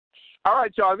All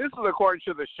right, y'all. This is according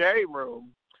to the Shade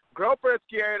Room. Girlfriend's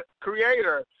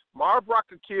creator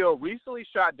Marbrock Akil recently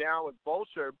shot down with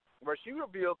Vulture, where she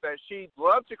revealed that she'd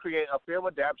love to create a film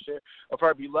adaptation of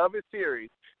her beloved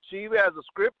series. She even has a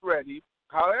script ready.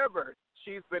 However,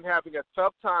 she's been having a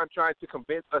tough time trying to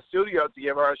convince a studio to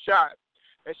give her a shot,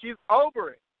 and she's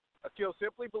over it. Akil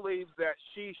simply believes that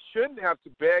she shouldn't have to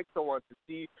beg someone to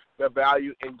see the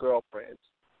value in Girlfriends.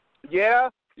 Yeah,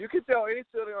 you can tell any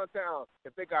studio in town,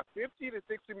 if they got 50 to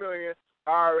 60 million,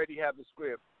 I already have the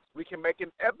script. We can make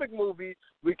an epic movie.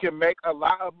 We can make a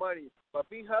lot of money. But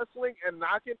be hustling and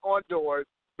knocking on doors,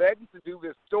 begging to do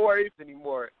this stories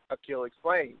anymore, Akil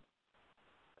explained.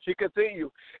 She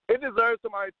continued, it deserves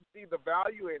somebody to see the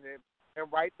value in it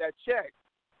and write that check.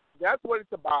 That's what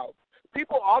it's about.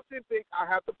 People often think I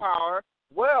have the power.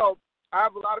 Well, I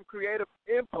have a lot of creative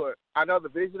input. I know the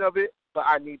vision of it, but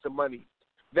I need the money.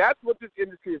 That's what this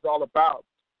industry is all about,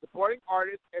 supporting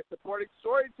artists and supporting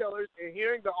storytellers and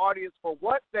hearing the audience for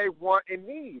what they want and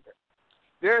need.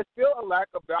 There is still a lack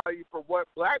of value for what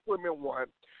black women want,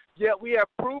 yet we have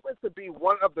proven to be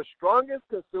one of the strongest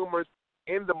consumers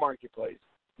in the marketplace.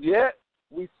 Yet,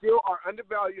 we still are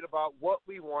undervalued about what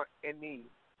we want and need.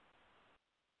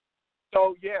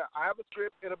 So, yeah, I have a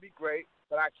script. It'll be great,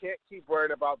 but I can't keep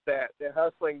worrying about that. They're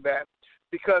hustling that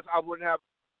because I wouldn't have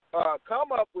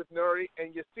come up with Nuri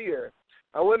and Yasir.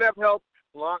 I wouldn't have helped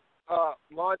launch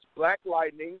Black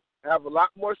Lightning. I have a lot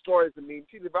more stories than me.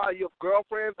 See, the value of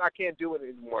Girlfriends, I can't do it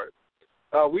anymore.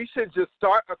 We should just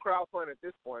start a crowdfund at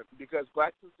this point because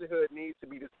Black sisterhood needs to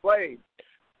be displayed.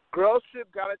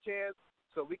 Girlship got a chance,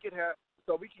 so we can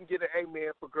get an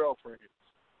amen for Girlfriends.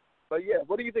 But yeah,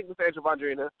 what do you think, Ms. Angel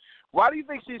Vondrina? Why do you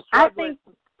think she's struggling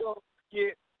to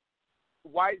get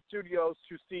white studios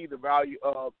to see the value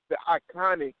of the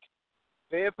iconic,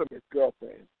 the infamous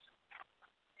Girlfriends?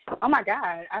 Oh my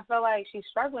God, I feel like she's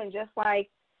struggling just like,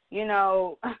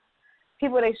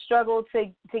 people, they struggle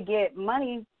to get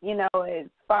money, as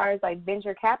far as like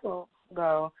venture capital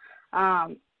go.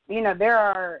 There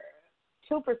are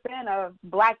 2% of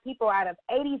black people out of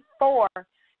 84,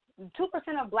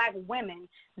 2% of black women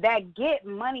that get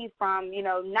money from,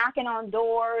 knocking on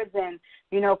doors and,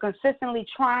 consistently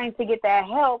trying to get that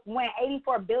help when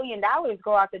 $84 billion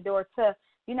go out the door to,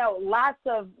 lots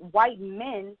of white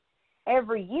men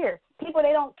every year. People,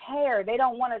 they don't care. They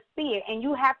don't want to see it. And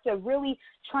you have to really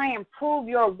try and prove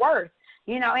your worth,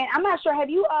 and I'm not sure. Have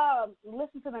you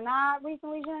listened to the Nod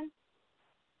recently, Jen?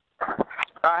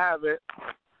 I haven't.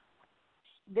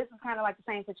 This is kind of like the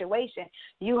same situation.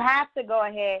 You have to go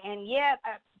ahead and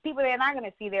people, they're not going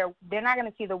to see they're not going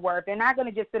to see the worth. They're not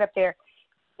going to just sit up there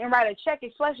and write a check,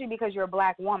 especially because you're a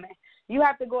black woman. You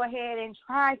have to go ahead and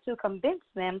try to convince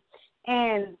them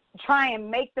and try and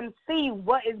make them see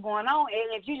what is going on.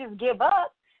 And if you just give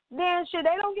up, then they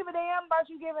don't give a damn about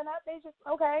you giving up. They just,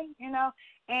 okay,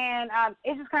 And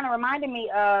it just kind of reminded me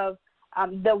of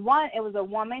it was a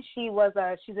woman.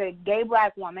 She's a gay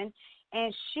black woman,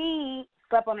 and she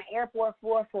slept on an airport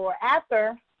floor for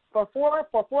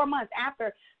 4 months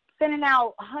after sending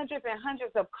out hundreds and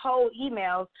hundreds of cold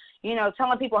emails,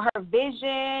 telling people her vision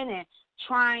and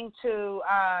trying to,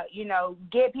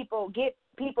 get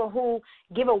people who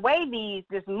give away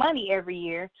this money every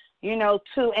year,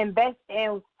 to invest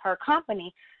in her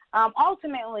company.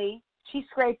 Ultimately, she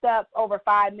scraped up over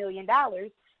 $5 million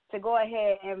to go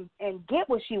ahead and get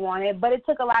what she wanted, but it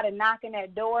took a lot of knocking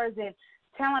at doors and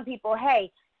telling people, hey,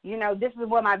 this is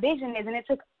what my vision is, and it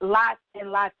took lots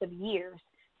and lots of years,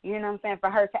 for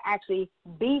her to actually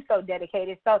be so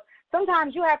dedicated. So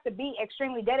sometimes you have to be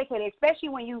extremely dedicated, especially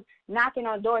when you knocking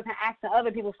on doors and asking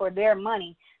other people for their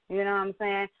money,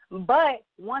 But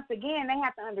once again, they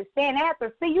have to understand, they have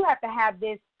to see, you have to have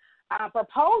this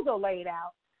proposal laid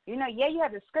out. You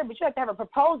have the script, but you have to have a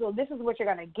proposal. This is what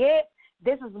you're going to get.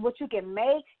 This is what you can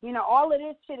make. All of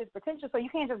this shit is potential, so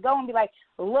you can't just go and be like,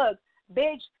 look,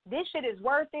 bitch, this shit is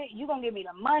worth it. You're going to give me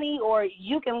the money, or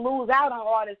you can lose out on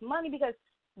all this money, because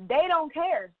they don't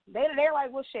care. They're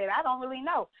like, well, shit, I don't really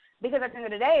know. Because at the end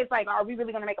of the day, it's like, are we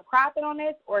really going to make a profit on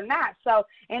this or not? So,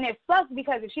 and it sucks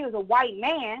because if she was a white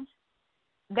man,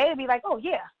 they'd be like, oh,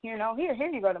 yeah, here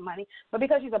you go, the money. But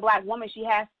because she's a black woman, she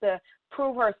has to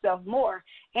prove herself more.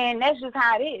 And that's just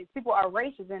how it is. People are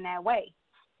racist in that way,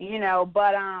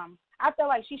 But I feel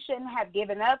like she shouldn't have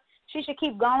given up. She should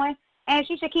keep going. And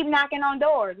she should keep knocking on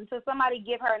doors until somebody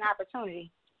give her an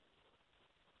opportunity.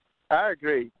 I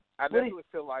agree. I definitely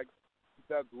feel like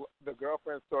the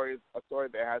Girlfriend story is a story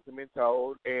that hasn't been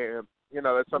told, and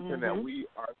that's something that we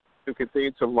are to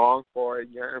continue to long for and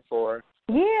yearn for.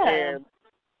 Yeah. And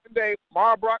one day,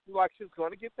 Mara Brock was like, she's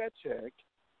going to get that check,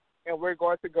 and we're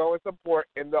going to go and support.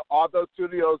 And all those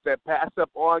studios that pass up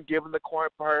on giving the coin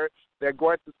for her, they're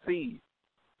going to see,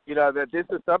 that this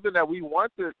is something that we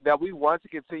want to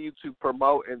continue to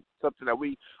promote, and something that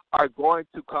we are going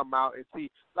to come out and see.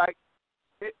 Like,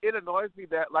 it annoys me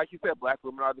that, like you said, black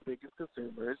women are the biggest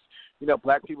consumers.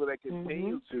 Black people that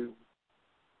continue to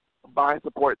buy and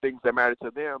support things that matter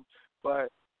to them, but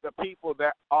the people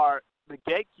that are the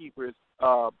gatekeepers,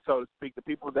 so to speak, the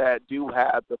people that do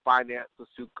have the finances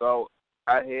to go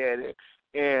ahead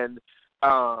and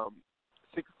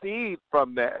succeed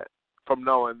from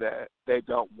knowing that they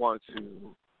don't want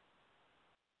to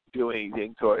do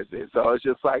anything towards it. So it's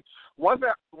just like once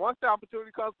the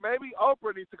opportunity comes, maybe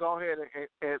Oprah needs to go ahead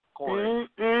and coin.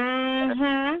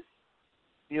 Mm-hmm.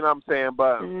 You know what I'm saying?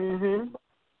 But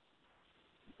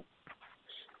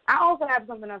I also have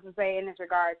something else to say in this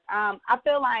regard. I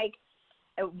feel like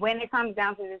when it comes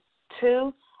down to this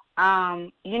too,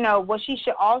 what she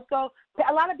should also,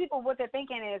 a lot of people, what they're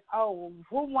thinking is, oh,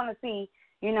 who want to see,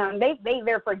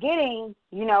 they're forgetting,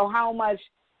 how much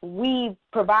we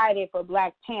provided for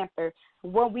Black Panther,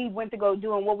 what we went to go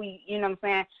do, and what we,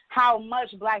 how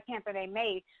much Black Panther they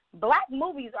made. Black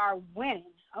movies are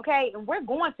winning, okay? And we're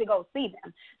going to go see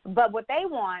them. But what they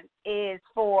want is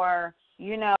for,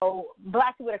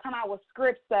 Black people to come out with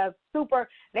scripts of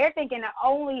they're thinking that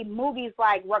only movies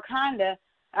like Wakanda,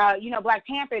 Black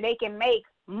Panther, they can make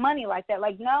money like that.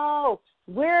 Like, no,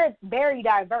 we're very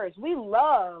diverse. We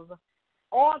love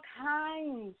all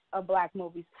kinds of Black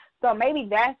movies. So maybe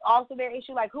that's also their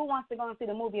issue. Like, who wants to go and see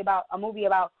a movie about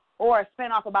or a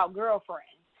spinoff about girlfriends?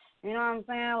 You know what I'm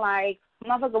saying? Like,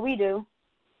 motherfucker, we do.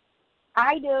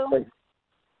 I do.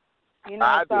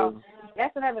 I do.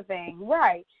 That's another thing.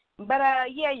 Right. But,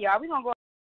 yeah, y'all, we're going to go